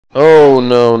Oh,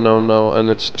 no, no, no. And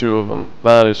it's two of them.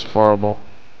 That is horrible.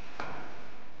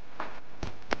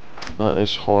 That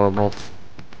is horrible.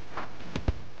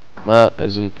 Matt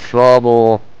is in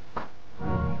trouble.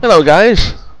 Hello,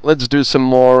 guys. Let's do some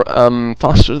more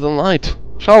Faster Than Light,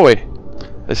 shall we?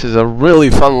 This is a really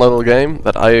fun little game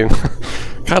that I am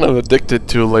kind of addicted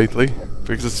to lately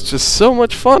because it's just so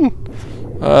much fun.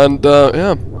 And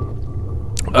yeah.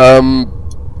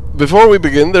 Before we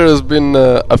begin, there has been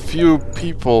a few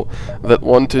people that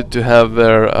wanted to have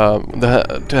their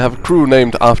to have a crew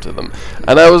named after them,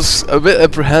 and I was a bit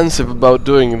apprehensive about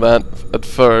doing that at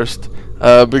first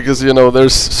because, you know,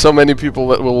 there's so many people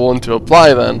that will want to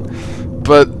apply then.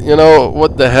 But, you know,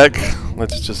 what the heck?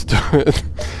 Let's just do it.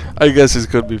 I guess it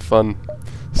could be fun.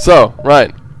 So,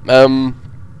 right.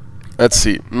 Let's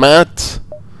see. Matt,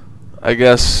 I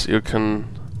guess you can...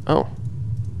 Oh.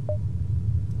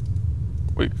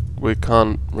 We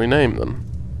can't rename them.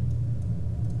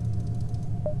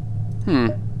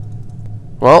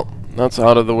 Well, that's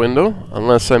out of the window,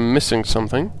 unless I'm missing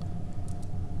something.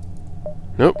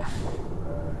 Nope.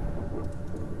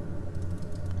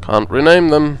 Can't rename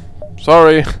them.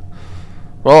 Sorry.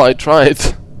 Well, I tried.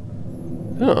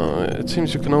 Oh, it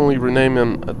seems you can only rename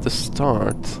them at the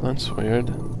start. That's weird.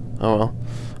 Oh well.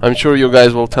 I'm sure you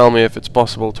guys will tell me if it's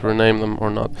possible to rename them or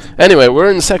not. Anyway,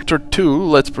 we're in Sector 2.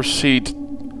 Let's proceed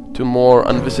to more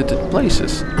unvisited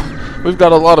places. We've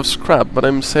got a lot of scrap, but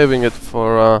I'm saving it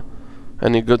for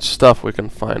any good stuff we can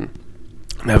find.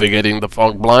 Navigating the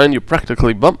fog blind, you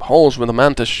practically bump holes with a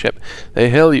mantis ship. They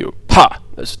hail you. Ha!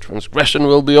 This transgression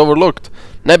will be overlooked.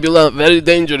 Nebula, very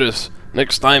dangerous.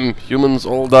 Next time, humans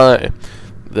all die.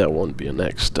 There won't be a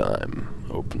next time.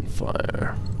 Open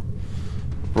fire.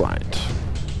 Right.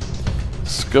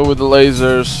 Let's go with the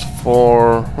lasers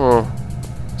for...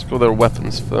 Let's go their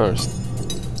weapons first.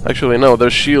 Actually, no,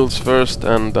 their shields first,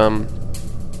 and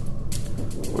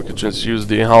we could just use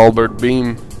the halberd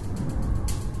beam.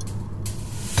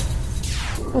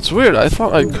 That's weird, I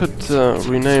thought I could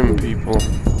rename people.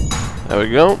 There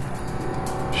we go.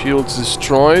 Shields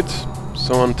destroyed,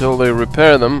 so until they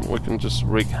repair them, we can just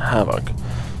wreak havoc.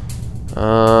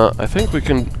 I think we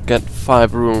can get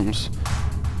 5 rooms.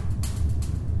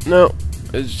 No,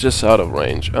 it's just out of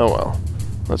range. Oh well.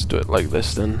 Let's do it like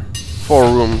this then. 4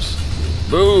 rooms.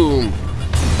 Boom!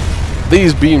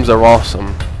 These beams are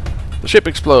awesome. The ship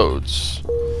explodes.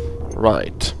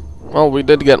 Right. Well, we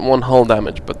did get 1 hull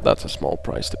damage, but that's a small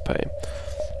price to pay.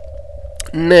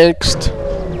 Next.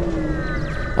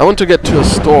 I want to get to a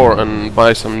store and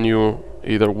buy some new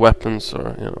either weapons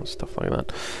or, you know, stuff like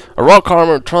that. A rock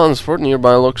armored transport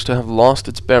nearby looks to have lost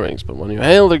its bearings, but when you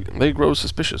hail, they grow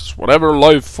suspicious. Whatever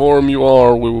life form you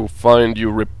are, we will find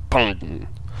you repugnant.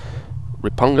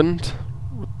 Repugnant?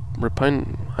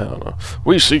 I don't know.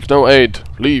 We seek no aid.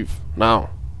 Leave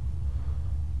now.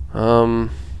 Well,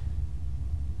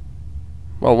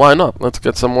 why not? Let's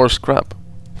get some more scrap.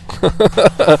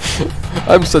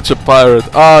 I'm such a pirate.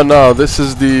 Ah, no, this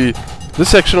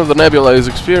section of the nebula is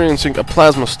experiencing a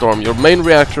plasma storm. Your main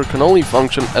reactor can only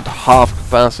function at half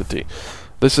capacity.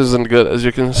 This isn't good. As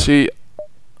you can see,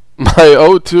 my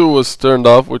O2 was turned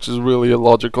off, which is really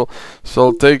illogical. So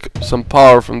I'll take some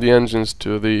power from the engines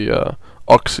to the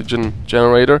oxygen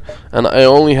generator, and I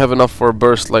only have enough for a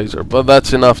burst laser, but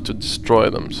that's enough to destroy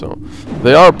them. So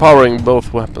they are powering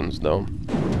both weapons though.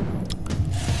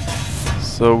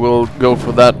 So we'll go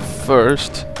for that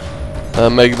first,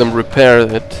 make them repair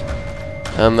it,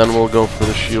 and then we'll go for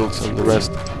the shields and the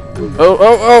rest.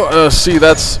 See,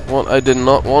 that's what I did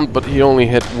not want, but he only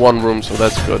hit 1 room, so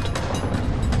that's good.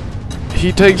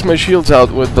 He takes my shields out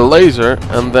with the laser,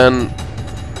 and then,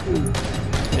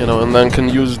 you know, and then can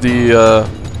use the,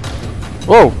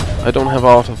 whoa! I don't have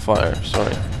auto fire,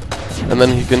 sorry. And then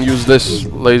he can use this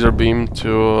laser beam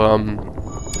to,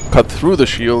 cut through the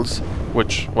shields,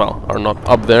 which, well, are not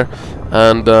up there,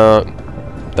 and,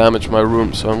 damage my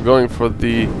room. So I'm going for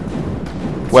the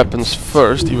weapons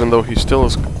first, even though he still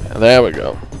is... There we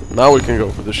go. Now we can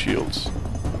go for the shields.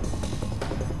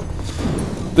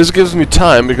 This gives me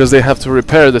time, because they have to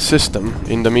repair the system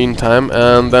in the meantime,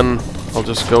 and then I'll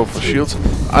just go for shields.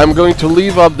 I'm going to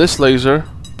leave up this laser,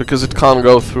 because it can't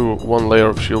go through 1 layer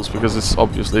of shields, because it's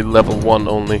obviously level 1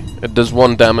 only. It does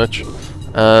 1 damage,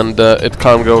 and it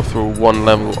can't go through 1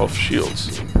 level of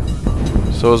shields.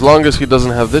 So as long as he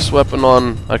doesn't have this weapon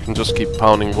on, I can just keep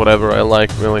pounding whatever I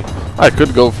like, really. I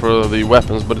could go for the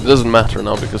weapons, but it doesn't matter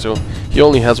now, because he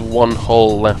only has 1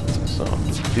 hole left, so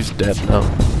he's dead now.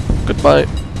 Goodbye.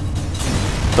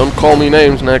 Don't call me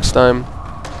names next time.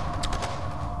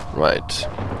 Right.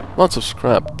 Lots of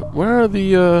scrap, but where are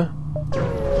the,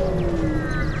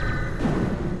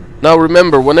 Now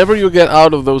remember, whenever you get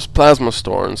out of those plasma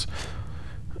storms,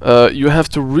 you have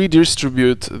to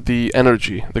redistribute the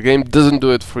energy. The game doesn't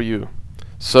do it for you.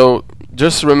 So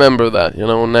just remember that, you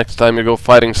know, next time you go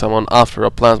fighting someone after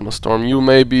a plasma storm, you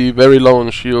may be very low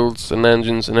on shields and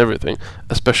engines and everything,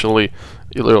 especially,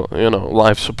 you know,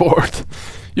 life support.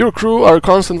 Your crew are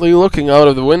constantly looking out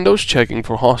of the windows, checking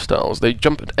for hostiles. They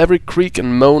jump at every creak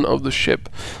and moan of the ship.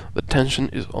 The tension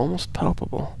is almost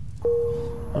palpable.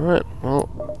 Alright, well,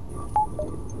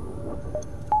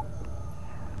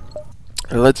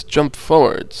 let's jump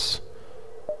forwards.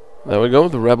 There we go,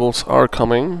 the rebels are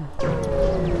coming.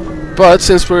 But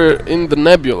since we're in the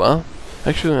nebula,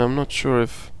 actually I'm not sure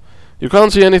if... You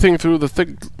can't see anything through the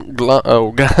thick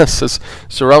gases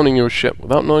surrounding your ship.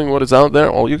 Without knowing what is out there,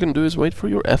 all you can do is wait for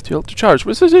your FTL to charge,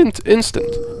 which is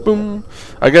instant. Boom.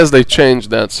 I guess they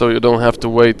changed that so you don't have to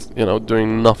wait, you know,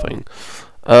 doing nothing.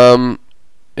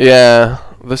 Yeah,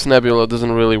 this nebula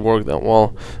doesn't really work that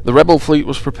well. The rebel fleet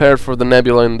was prepared for the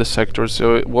nebula in this sector,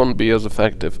 so it won't be as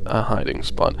effective a hiding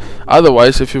spot.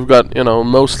 Otherwise, if you've got, you know,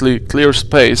 mostly clear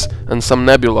space and some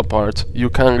nebula parts, you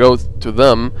can go to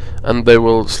them and they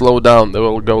will slow down. They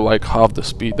will go like half the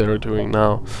speed they're doing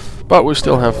now. But we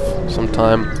still have some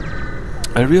time.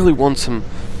 I really want some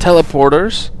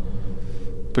teleporters,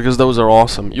 because those are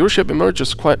awesome. Your ship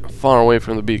emerges quite far away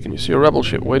from the beacon. You see a rebel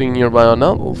ship waiting nearby on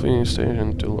Outlaw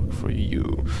Station to look for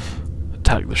you.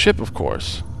 Attack the ship, of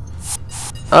course.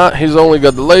 He's only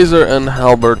got the laser and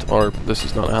halberd, or this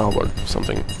is not a halberd,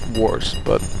 something worse,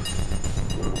 but...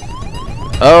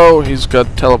 Oh, he's got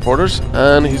teleporters,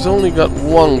 and he's only got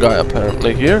one guy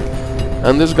apparently here.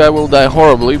 And this guy will die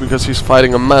horribly because he's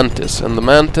fighting a mantis, and the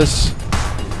mantis,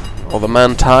 or the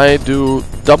manti, do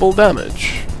double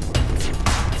damage.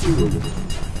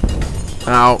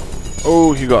 Ow.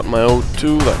 Oh, he got my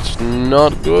O2, that's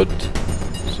not good.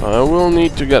 So I will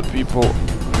need to get people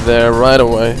there right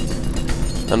away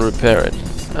and repair it.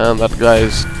 And that guy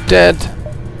is dead.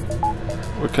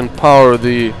 We can power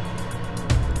the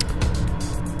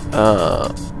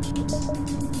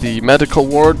medical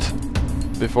ward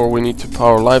before we need to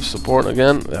power life support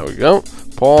again. There we go.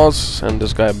 Pause, send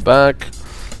this guy back,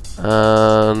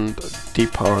 and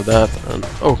depower that, and...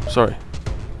 oh, sorry.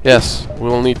 Yes,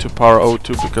 we'll need to power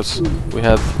O2 because we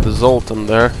had the Zoltan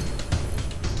there.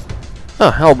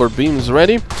 Halberd beam is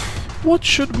ready. What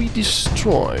should we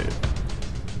destroy?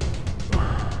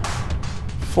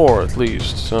 4 at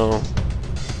least, so...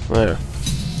 there.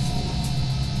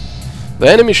 The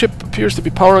enemy ship appears to be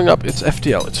powering up its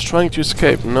FTL. It's trying to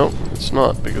escape. No, it's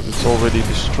not, because it's already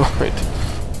destroyed.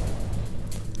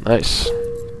 Nice.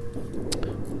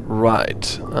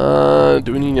 Right.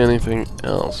 Do we need anything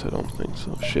else? I don't think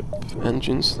so. Ship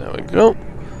engines. There we go.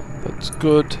 That's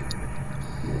good.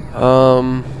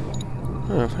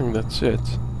 I think that's it.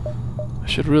 I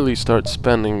should really start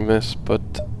spending this,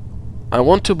 but I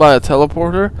want to buy a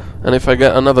teleporter, and if I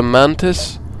get another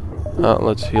mantis...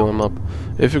 let's heal him up.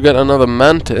 If you get another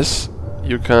mantis,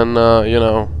 you can, you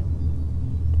know,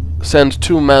 send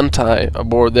 2 manti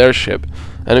aboard their ship.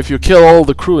 And if you kill all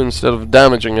the crew instead of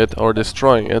damaging it or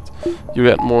destroying it, you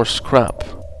get more scrap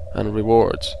and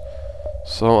rewards.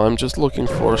 So I'm just looking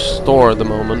for a store at the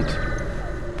moment,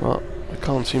 but I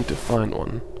can't seem to find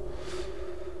one.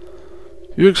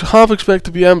 You half expect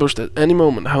to be ambushed at any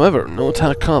moment, however, no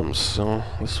attack comes, so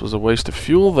this was a waste of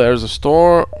fuel. There's a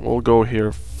store, we'll go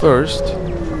here first.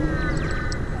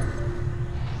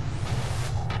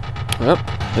 Well,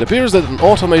 it appears that an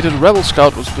automated rebel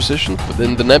scout was positioned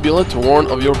within the nebula to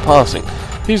warn of your passing.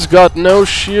 He's got no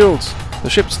shields. The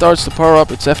ship starts to power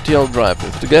up its FTL drive.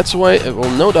 If it gets away, it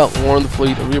will no doubt warn the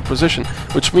fleet of your position,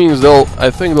 which means I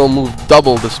think they'll move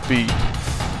double the speed.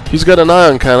 He's got an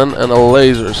ion cannon and a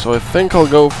laser, so I think I'll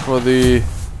go for the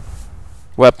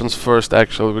weapons first,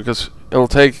 actually, because it'll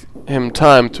take him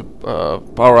time to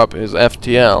power up his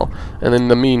FTL, and in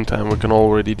the meantime we can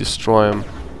already destroy him.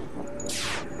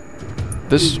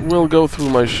 This will go through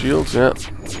my shields, yeah.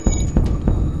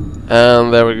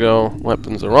 And there we go.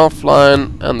 Weapons are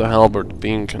offline, and the halberd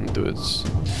beam can do its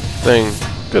thing.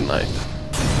 Good night.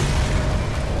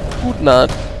 Good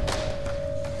night.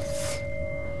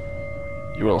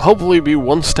 You will hopefully be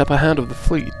one step ahead of the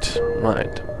fleet.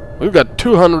 Right. We've got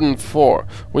 204.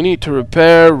 We need to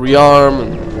repair, rearm,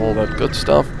 and all that good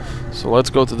stuff. So let's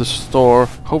go to the store.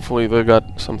 Hopefully they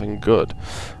got something good.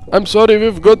 I'm sorry,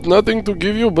 we've got nothing to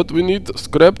give you, but we need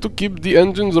scrap to keep the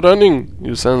engines running.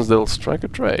 You sense they'll strike a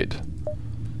trade.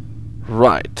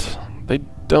 Right. They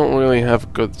don't really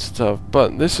have good stuff,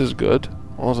 but this is good.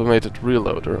 Automated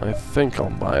reloader. I think I'll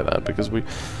buy that, because we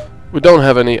don't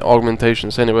have any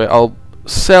augmentations anyway. I'll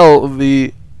sell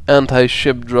the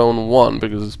anti-ship drone 1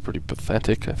 because it's pretty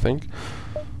pathetic, I think.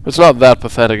 It's not that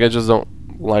pathetic, I just don't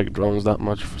like drones that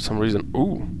much for some reason.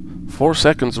 Ooh, 4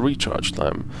 seconds recharge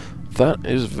time. That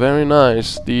is very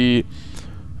nice. The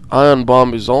ion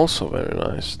bomb is also very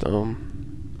nice, though.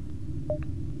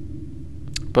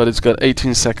 But it's got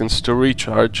 18 seconds to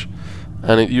recharge,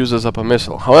 and it uses up a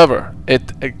missile. However,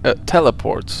 it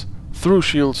teleports through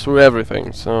shields, through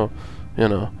everything, so, you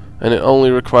know, and it only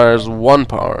requires 1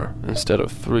 power instead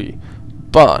of 3.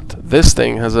 But this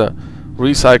thing has a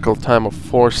recycle time of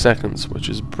 4 seconds, which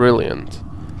is brilliant.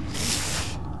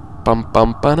 Bum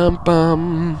bum ba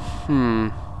bum.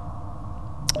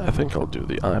 I think I'll do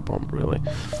the eye bomb, really.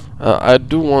 I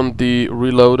do want the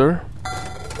reloader.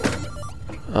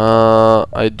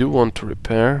 I do want to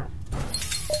repair.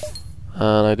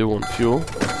 And I do want fuel.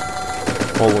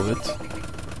 All of it.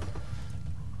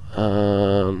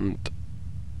 And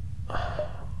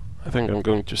I think I'm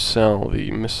going to sell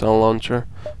the missile launcher.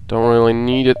 Don't really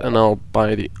need it, and I'll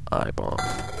buy the eye bomb.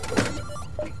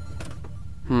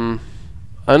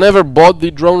 I never bought the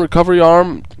drone recovery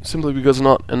arm simply because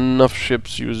not enough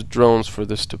ships use drones for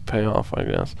this to pay off, I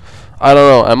guess. I don't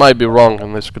know, I might be wrong,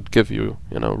 and this could give you,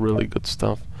 you know, really good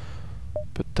stuff.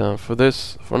 But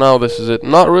for now, this is it.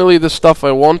 Not really the stuff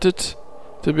I wanted,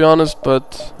 to be honest,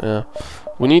 but yeah.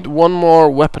 We need 1 more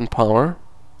weapon power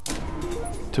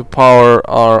to power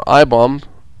our eye bomb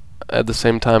at the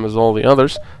same time as all the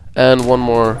others, and 1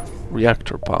 more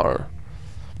reactor power,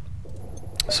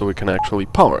 so we can actually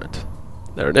power it.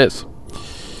 There it is.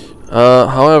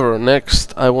 However,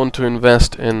 next I want to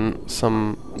invest in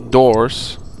some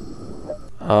doors,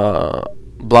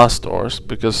 blast doors,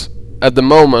 because at the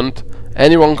moment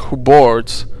anyone who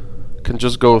boards can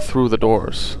just go through the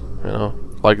doors, you know,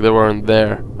 like they weren't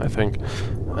there, I think.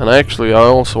 And actually I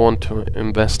also want to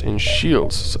invest in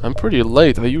shields. I'm pretty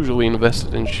late. I usually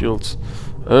invested in shields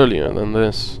earlier than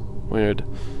this. Weird.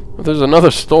 But there's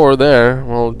another store there.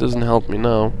 Well, it doesn't help me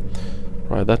now.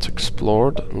 Right, that's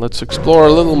explored. Let's explore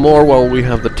a little more while we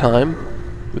have the time.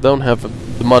 We don't have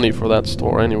the money for that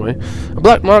store anyway. A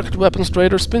black market weapons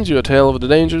trader spins you a tale of the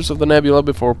dangers of the nebula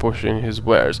before pushing his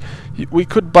wares. We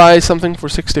could buy something for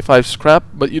 65 scrap,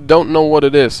 but you don't know what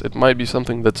it is. It might be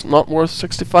something that's not worth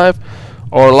 65,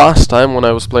 or last time when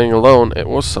I was playing alone, it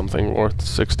was something worth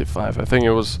 65. I think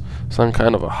it was some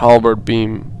kind of a halberd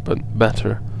beam, but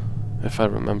better, if I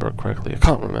remember correctly. I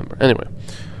can't remember. Anyway,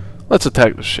 let's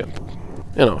attack the ship.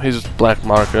 You know, he's black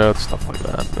market, stuff like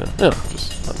that. Yeah, you know,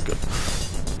 just not good.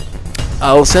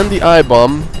 I'll send the eye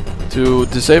bomb to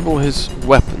disable his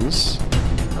weapons,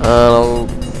 and I'll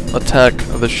attack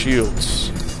the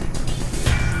shields.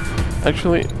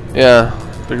 Actually, yeah,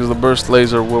 because the burst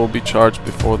laser will be charged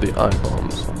before the eye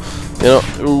bomb. So, you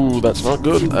know, ooh, that's not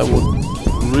good. I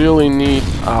would really need,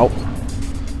 ow,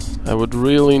 I would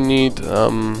really need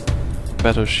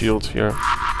better shields here.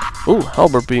 Ooh,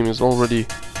 halberd beam is already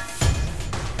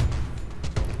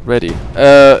ready.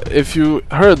 If you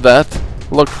heard that,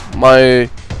 look, my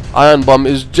ion bomb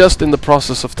is just in the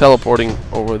process of teleporting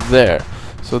over there.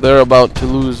 So they're about to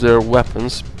lose their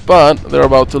weapons, but they're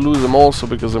about to lose them also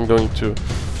because I'm going to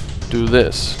do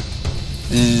this.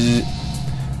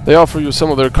 They offer you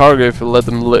some of their cargo if you let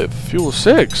them live. Fuel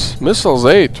 6, missiles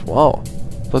 8. Wow,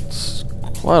 that's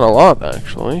quite a lot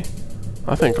actually.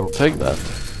 I think I'll take that.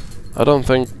 I don't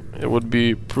think it would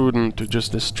be prudent to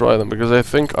just destroy them, because I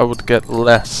think I would get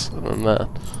less than that.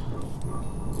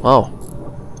 Wow.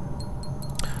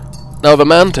 Now the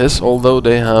mantis, although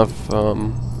they have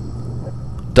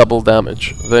double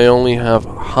damage, they only have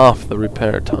half the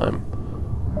repair time,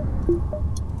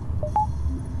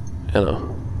 you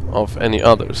know, of any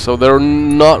others. So they're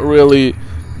not really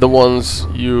the ones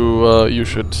you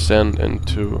should send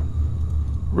into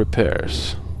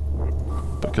repairs,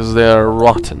 because they are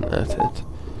rotten at it.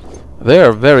 They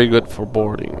are very good for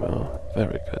boarding, though.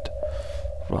 Very good.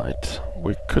 Right.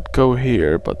 We could go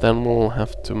here, but then we'll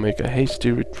have to make a hasty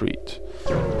retreat.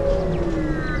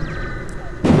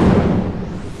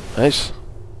 Nice.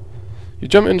 You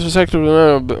jump into a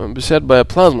sector beset by a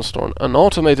plasma storm. An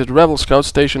automated rebel scout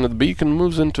stationed at the beacon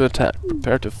moves into attack.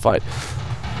 Prepare to fight.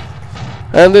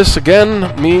 And this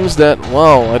again means that,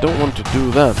 wow, I don't want to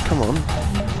do that. Come on.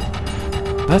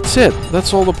 That's it.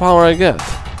 That's all the power I get.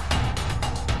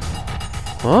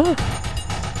 What?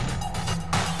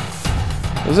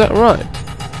 Is that right?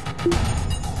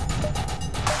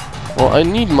 Well, I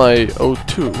need my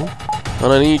O2,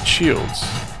 and I need shields.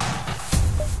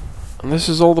 And this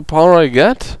is all the power I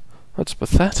get? That's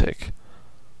pathetic.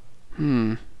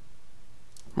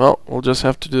 Well, we'll just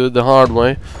have to do it the hard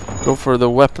way. Go for the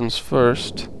weapons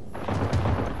first.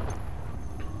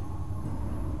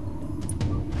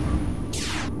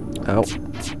 Ow.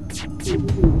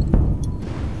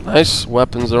 Nice,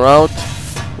 weapons are out.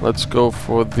 Let's go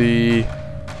for the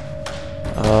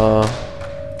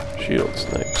shields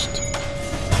next.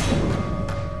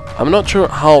 I'm not sure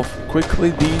how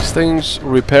quickly these things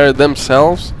repair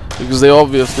themselves, because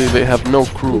they have no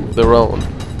crew of their own.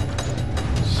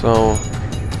 So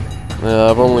yeah,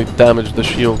 I've only damaged the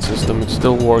shield system. It's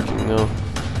still working now.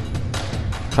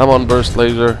 Come on, burst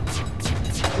laser.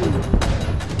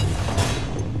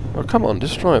 Oh, come on,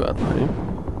 destroy that thing.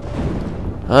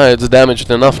 Ah, it's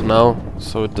damaged enough now,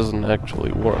 so it doesn't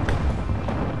actually work.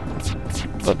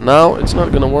 But now it's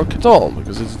not gonna work at all,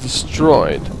 because it's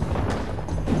destroyed.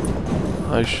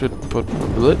 I should put a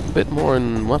little bit more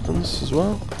in weapons as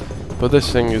well. But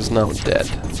this thing is now dead.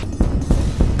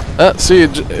 See,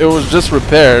 it was just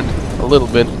repaired a little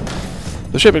bit.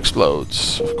 The ship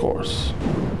explodes, of course.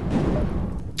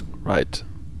 Right.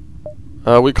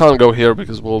 We can't go here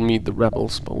because we'll meet the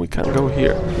rebels, but we can go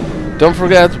here. Don't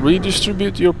forget,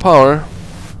 redistribute your power.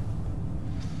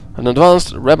 An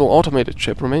advanced rebel automated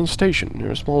ship remains stationed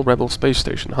near a small rebel space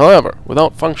station. However,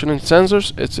 without functioning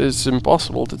sensors, it is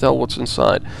impossible to tell what's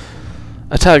inside.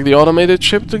 Attack the automated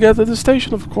ship to get to the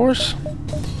station, of course.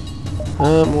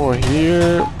 More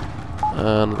here.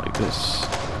 And like this.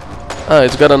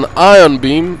 It's got an ion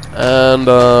beam and,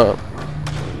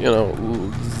 you know,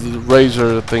 the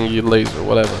razor thingy, laser,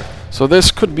 whatever. So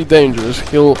this could be dangerous.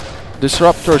 He'll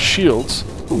disrupt our shields.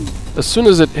 As soon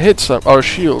as it hits our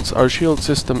shield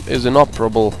system is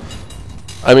inoperable.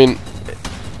 I mean,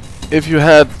 if you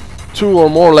had 2 or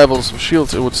more levels of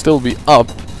shields, it would still be up,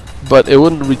 but it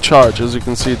wouldn't recharge. As you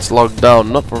can see, it's locked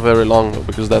down. Not for very long though,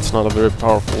 because that's not a very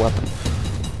powerful weapon.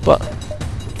 But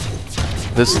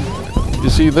this, you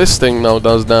see, this thing now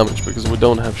does damage because we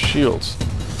don't have shields.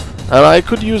 And I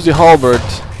could use the halberd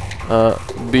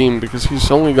beam because he's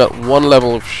only got 1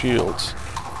 level of shields.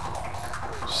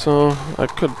 So I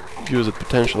could use it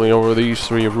potentially over these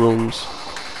 3 rooms.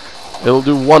 It'll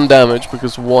do 1 damage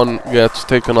because 1 gets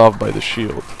taken off by the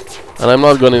shield. And I'm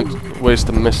not going to waste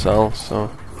a missile, so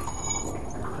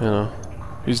you know,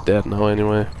 he's dead now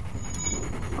anyway.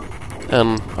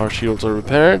 And our shields are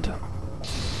repaired.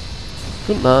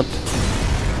 Good not.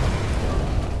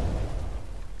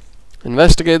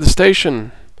 Investigate the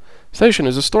station. Station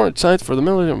is a storage site for the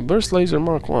military burst laser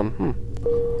Mark 1.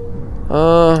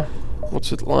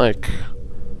 What's it like?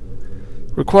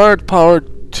 Required power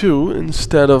 2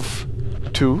 instead of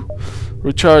 2.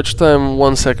 Recharge time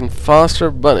 1 second faster,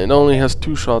 but it only has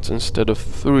 2 shots instead of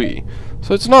 3.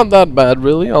 So it's not that bad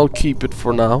really. I'll keep it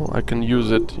for now. I can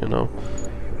use it, you know,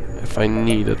 if I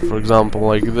need it. For example,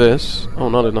 like this. Oh,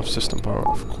 not enough system power,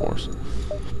 of course.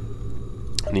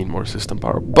 I need more system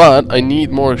power, but I need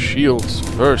more shields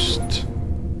first.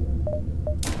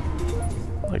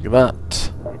 Like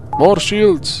that. More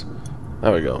shields.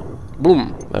 There we go.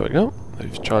 Boom. There we go.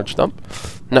 They've charged up.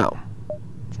 Now,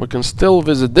 we can still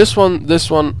visit this one,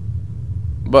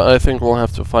 but I think we'll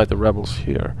have to fight the rebels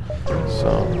here.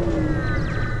 So,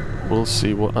 we'll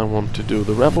see what I want to do.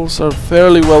 The rebels are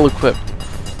fairly well equipped.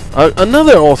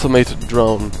 Another automated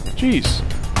drone. Jeez.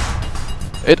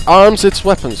 It arms its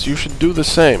weapons. You should do the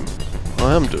same.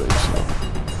 I am doing so.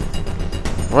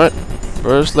 Alright.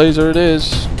 Burst laser it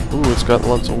is. Ooh, it's got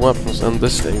lots of weapons, and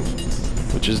this thing,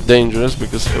 which is dangerous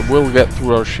because it will get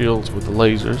through our shields with the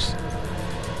lasers.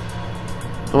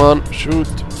 Come on, shoot.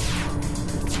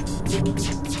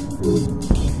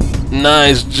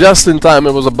 Nice, just in time.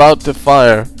 It was about to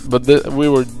fire, but we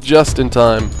were just in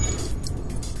time.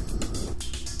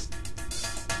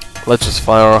 Let's just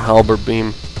fire our halberd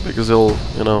beam because it'll,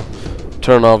 you know,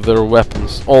 turn off their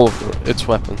weapons, all of its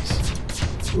weapons.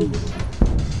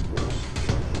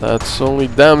 That's only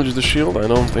damaged the shield. I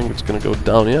don't think it's gonna go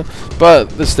down yet, but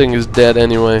this thing is dead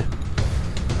anyway.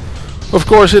 Of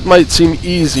course, it might seem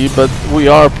easy, but we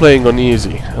are playing on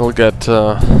easy. It'll get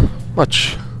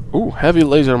much... Ooh, heavy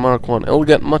laser Mark 1. It'll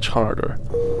get much harder.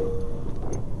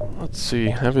 Let's see,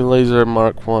 heavy laser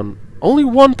Mark 1. Only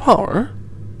 1 power,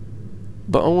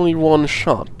 but only 1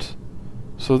 shot.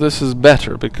 So this is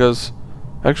better because...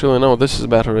 Actually, no, this is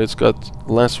better. It's got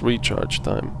less recharge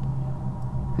time.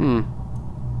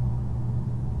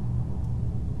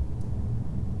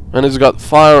 And it's got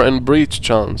fire and breach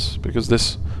chance, because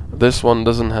this one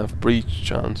doesn't have breach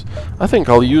chance. I think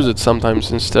I'll use it sometimes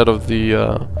instead of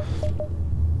the,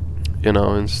 you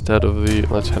know, instead of the...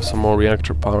 Let's have some more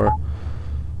reactor power.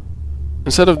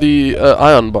 Instead of the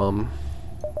ion bomb.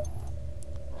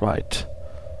 Right.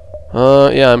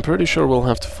 Yeah, I'm pretty sure we'll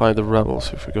have to fight the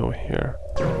rebels if we go here.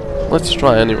 Let's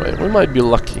try anyway. We might be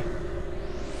lucky.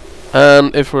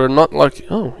 And if we're not lucky...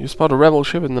 Oh, you spot a rebel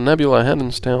ship in the nebula ahead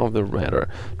and stay off the radar.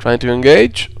 Trying to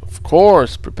engage? Of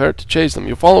course, prepare to chase them.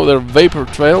 You follow their vapor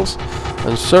trails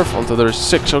and surf onto their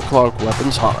 6 o'clock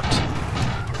weapons hot.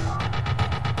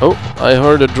 Oh, I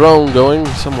heard a drone going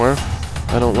somewhere.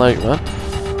 I don't like that.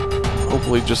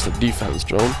 Hopefully just a defense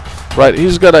drone. Right,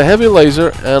 he's got a heavy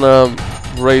laser and a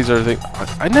razor thing.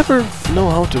 I never know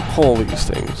how to call these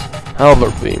things.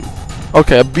 Halberd beam.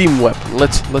 Okay, a beam weapon.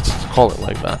 Let's call it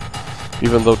like that.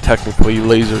 Even though technically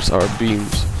lasers are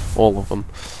beams, all of them.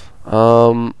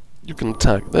 You can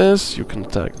attack this. You can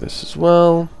attack this as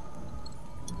well.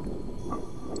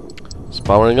 It's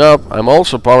powering up. I'm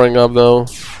also powering up though.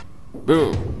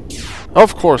 Boom.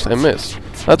 Of course I missed.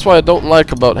 That's why I don't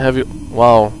like about heavy...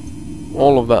 Wow.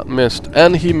 All of that missed.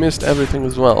 And he missed everything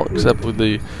as well, except with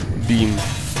the beam.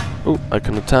 Oh, I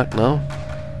can attack now.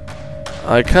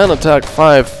 I can attack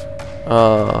 5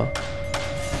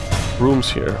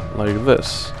 rooms here, like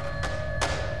this.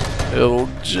 It'll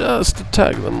just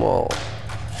attack them all.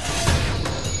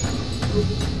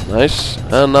 Nice.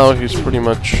 And now he's pretty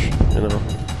much, you know,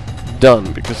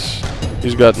 done, because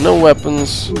he's got no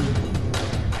weapons.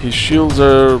 His shields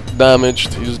are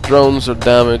damaged, his drones are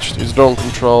damaged, his drone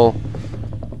control.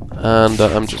 And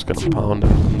I'm just gonna pound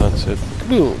him, and that's it.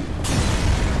 Boom.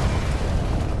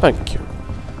 Thank you.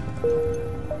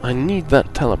 I need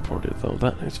that teleported though,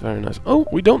 that is very nice. Oh,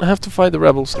 we don't have to fight the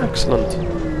rebels, excellent.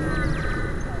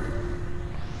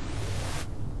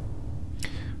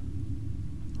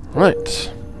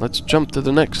 Right, let's jump to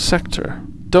the next sector.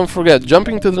 Don't forget,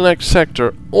 jumping to the next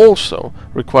sector also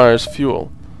requires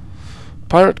fuel.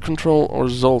 Pirate control or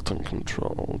Zoltan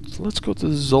control. Let's go to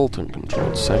the Zoltan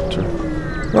controlled sector.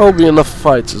 There'll be enough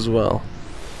fights as well.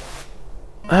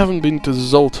 I haven't been to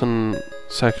Zoltan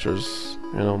sectors,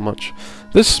 you know, much.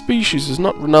 This species is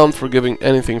not renowned for giving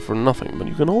anything for nothing, but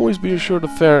you can always be assured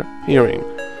of fair hearing.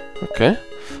 Okay.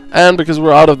 And because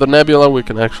we're out of the nebula, we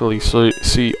can actually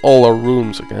see all our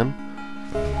rooms again.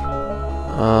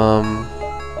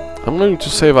 I'm going to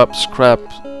save up scrap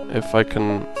if I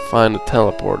can find a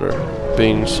teleporter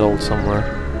being sold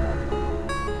somewhere.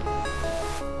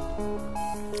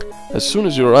 As soon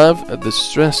as you arrive, a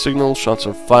distress signal, shots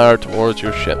are fired towards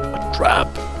your ship. A trap!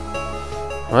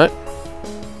 Right?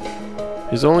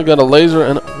 He's only got a laser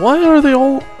and... Why are they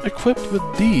all equipped with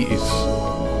these?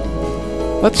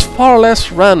 That's far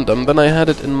less random than I had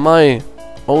it in my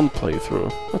own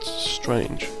playthrough. That's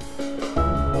strange.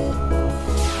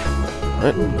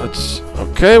 Right, that's...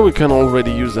 Okay, we can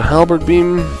already use the halberd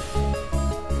beam.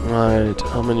 Right,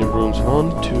 how many rooms?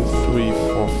 1, 2, 3,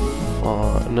 4,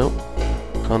 5... Nope.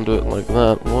 Can't do it like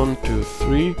that. 1, 2,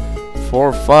 3,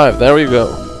 4, 5. There we go.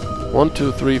 1,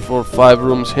 2, 3, 4, 5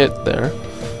 rooms hit there.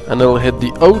 And it'll hit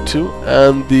the O2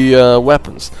 and the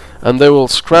weapons. And they will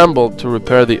scramble to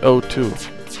repair the O2.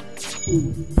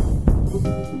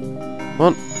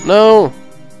 What? No!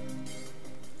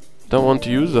 Don't want to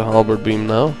use the halberd beam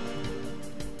now.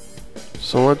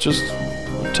 So let's just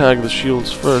attack the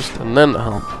shields first and then the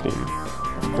halberd beam.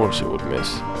 Of course it would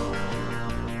miss.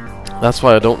 That's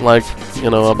why I don't like, you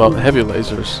know, about heavy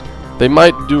lasers. They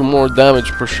might do more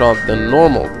damage per shot than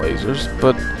normal lasers,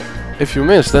 but if you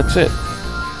miss, that's it.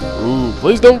 Ooh,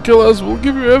 please don't kill us, we'll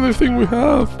give you everything we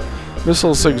have.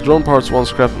 Missile 6, drone parts 1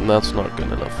 scrap, and that's not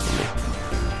good enough for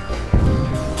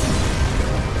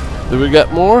me. Do we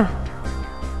get more?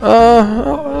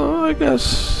 I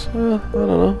guess, I don't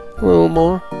know, a little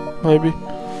more, maybe.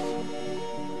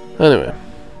 Anyway.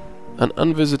 An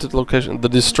unvisited location. The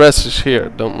distress is here.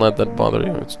 Don't let that bother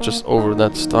you. It's just over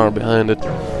that star behind it.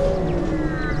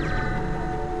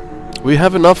 We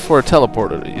have enough for a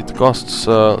teleporter. It costs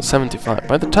 75.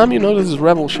 By the time you notice this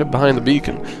rebel ship behind the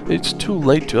beacon, it's too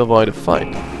late to avoid a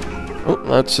fight. Oh,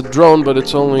 that's a drone, but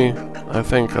it's only, I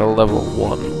think, a level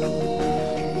 1.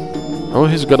 Oh,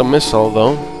 he's got a missile,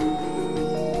 though.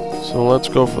 So let's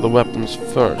go for the weapons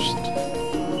first.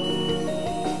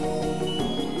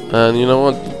 And you know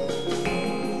what?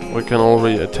 We can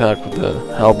already attack with the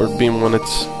halberd beam when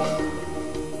it's...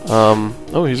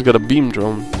 oh, he's got a beam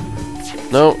drone.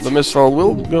 No, the missile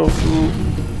will go through...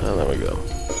 Oh, there we go.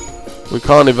 We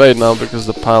can't evade now because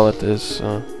the pilot is,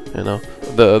 you know...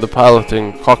 The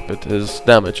piloting cockpit is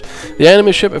damaged. The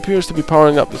enemy ship appears to be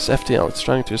powering up its FTL. It's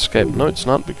trying to escape. No, it's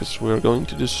not, because we're going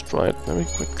to destroy it very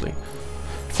quickly.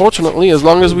 Fortunately, as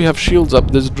long as we have shields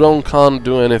up, this drone can't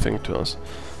do anything to us.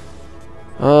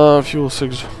 Fuel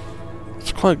 6...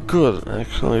 It's quite good,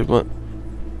 actually, but...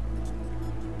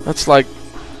 That's like...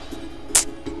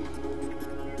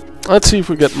 Let's see if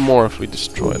we get more if we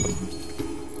destroy them.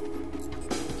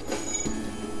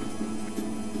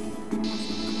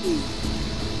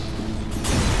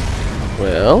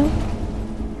 Well...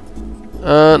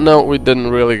 no, we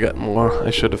didn't really get more. I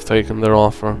should have taken their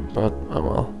offer, but oh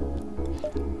well.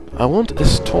 I want a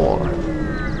store.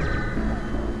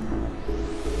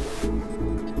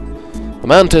 The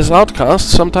mantis outcasts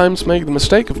sometimes make the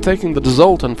mistake of taking the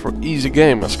Zoltan for easy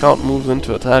game. A scout moves in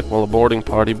to attack while a boarding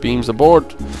party beams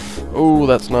aboard. Oh,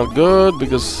 that's not good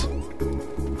because...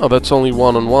 Oh, that's only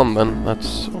one-on-one then.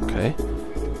 That's okay.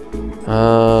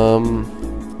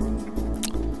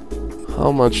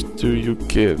 How much do you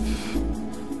give?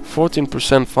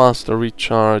 14% faster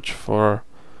recharge for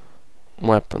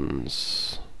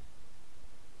weapons.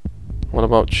 What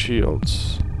about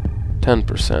shields?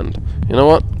 10%. You know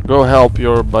what? Go help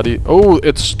your buddy. Oh,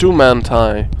 it's 2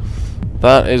 manti.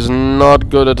 That is not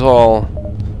good at all.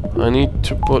 I need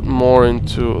to put more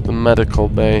into the medical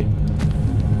bay,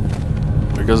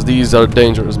 because these are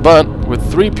dangerous. But with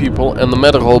 3 people and the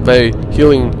medical bay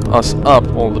healing us up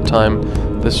all the time,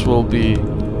 this will be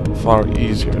far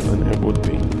easier than it would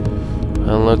be.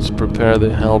 And let's prepare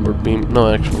the halberd beam. No,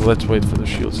 actually, let's wait for the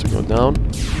shields to go down.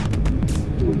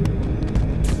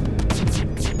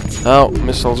 Now,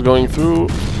 missiles going through.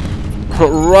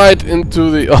 Right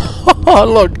into the... Oh,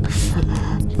 look!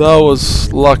 That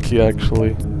was lucky,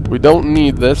 actually. We don't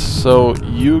need this, so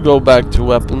you go back to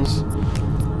weapons.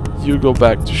 You go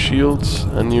back to shields,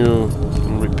 and you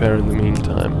can repair in the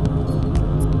meantime.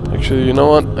 Actually, you know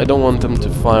what? I don't want them to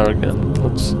fire again.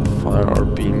 Let's fire our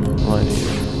beam right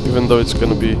here. Even though it's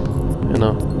gonna be, you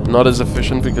know, not as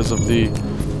efficient because of the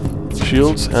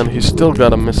shields, and he's still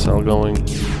got a missile going.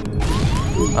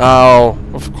 Ow!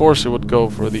 Of course it would go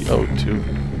for the O2.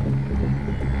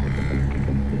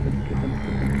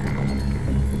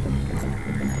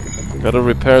 Gotta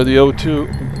repair the O2.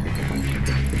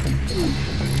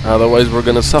 Otherwise we're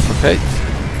gonna suffocate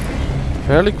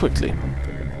fairly quickly.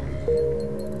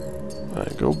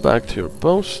 Alright, go back to your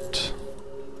post.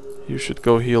 You should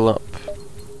go heal up.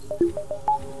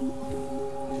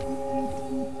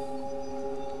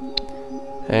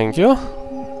 Thank you.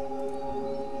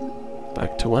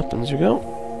 Back to weapons you go.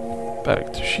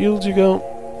 Back to shields you go.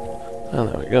 And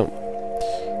there we go.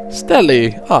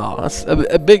 Stelly! Ah,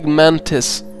 a big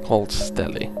mantis called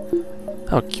Stelly.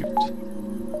 How cute.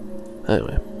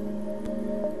 Anyway.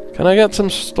 Can I get some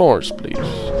stores, please?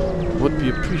 Would be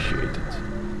appreciated.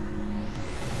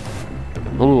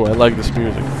 Ooh, I like this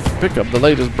music. Pick up the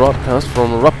latest broadcast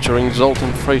from a rupturing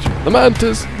Zoltan freighter. The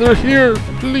mantis! They're here!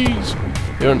 Please!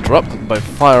 You're interrupted by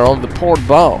fire on the port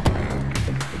bow.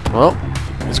 Well,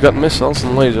 it's got missiles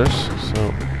and lasers,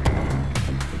 so...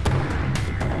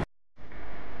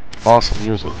 Awesome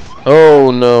music.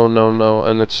 Oh, no, no, no,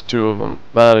 and it's 2 of them.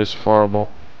 That is horrible.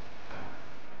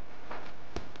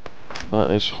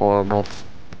 That is horrible.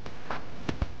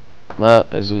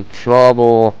 That is in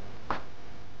trouble.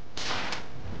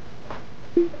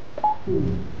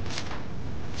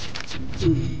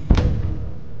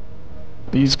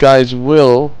 These guys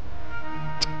will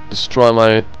destroy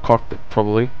my cockpit,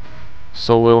 probably.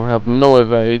 So we'll have no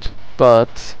evade,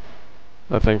 but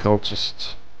I think I'll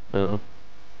just, you know,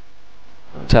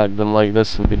 tag them like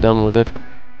this and be done with it.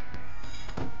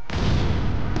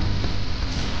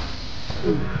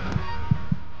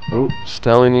 Oh,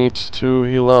 Stelly needs to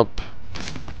heal up.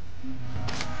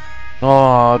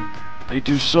 Oh, they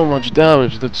do so much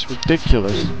damage, that's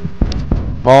ridiculous.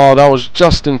 Oh, that was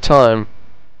just in time.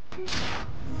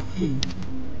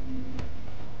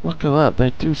 Look at that,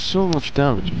 they do so much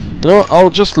damage. You know what,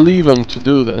 I'll just leave them to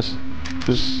do this.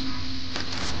 Because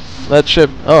that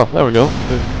ship... Oh, there we go.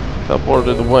 They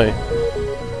teleported away.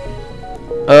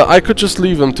 I could just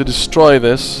leave them to destroy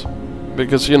this.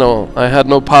 Because, you know, I had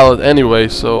no pilot anyway,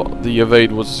 so the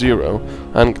evade was 0.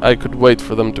 And I could wait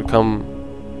for them to come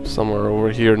somewhere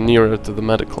over here nearer to the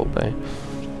medical bay.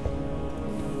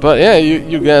 But yeah,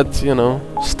 you get, you know,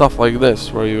 stuff like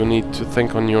this, where you need to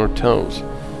think on your toes.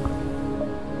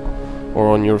 Or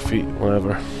on your feet,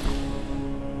 whatever.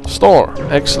 Store!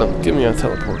 Excellent. Give me a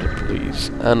teleporter, please.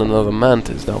 And another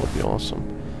mantis, that would be awesome.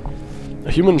 A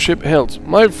human ship hails.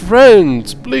 My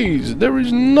friends, please, there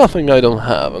is nothing I don't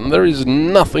have, and there is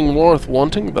nothing worth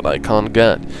wanting that I can't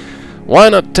get. Why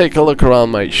not take a look around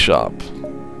my shop?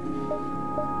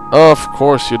 Of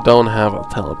course you don't have a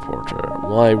teleporter.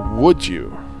 Why would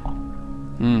you?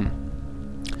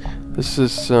 This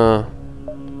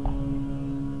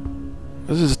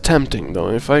is tempting, though.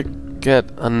 If I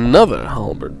get another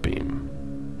halberd beam.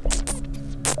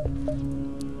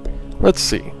 Let's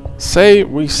see. Say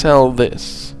we sell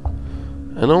this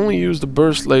and only use the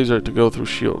burst laser to go through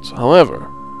shields. However,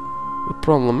 the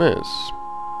problem is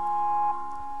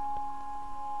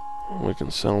we can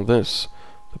sell this.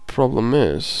 The problem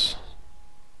is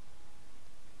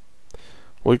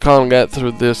we can't get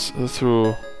through this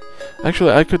through...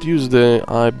 Actually, I could use the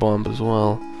eye bomb as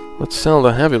well. Let's sell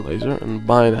the heavy laser and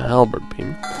buy the halberd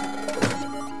beam.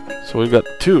 So we've got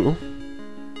 2.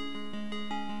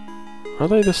 Are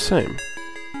they the same?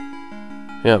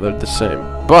 Yeah, they're the same.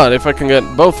 But if I can get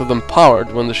both of them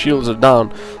powered when the shields are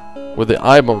down, with the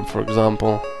eye bomb, for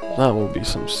example, that will be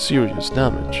some serious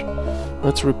damage.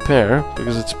 Let's repair,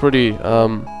 because it's pretty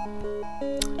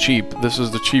cheap. This is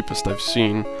the cheapest I've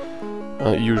seen.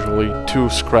 Usually 2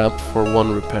 scrap for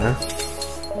 1 repair.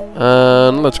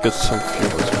 And let's get some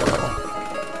fuel as well.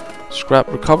 Scrap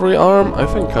recovery arm, I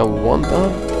think I want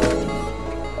that.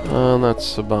 And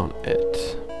that's about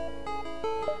it.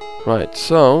 Right,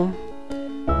 so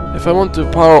if I want to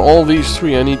power all these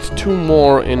 3, I need 2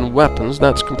 more in weapons.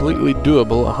 That's completely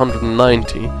doable,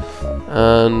 190.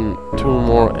 And 2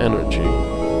 more energy.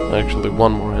 Actually,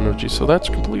 1 more energy, so that's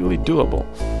completely doable.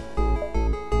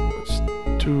 Let's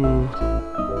do...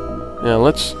 Yeah,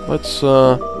 let's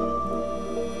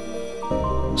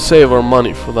save our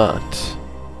money for that.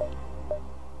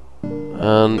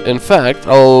 And in fact,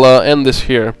 I'll end this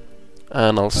here.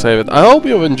 And I'll save it. I hope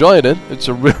you've enjoyed it. It's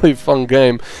a really fun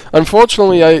game.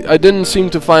 Unfortunately, I didn't seem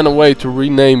to find a way to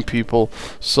rename people.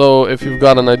 So if you've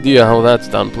got an idea how that's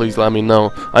done, please let me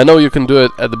know. I know you can do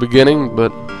it at the beginning,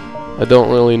 but I don't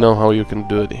really know how you can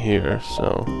do it here.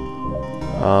 So,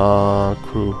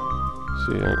 crew.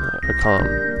 See, I can't.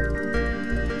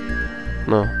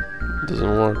 No, it doesn't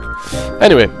work.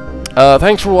 Anyway,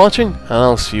 thanks for watching, and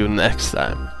I'll see you next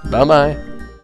time. Bye bye.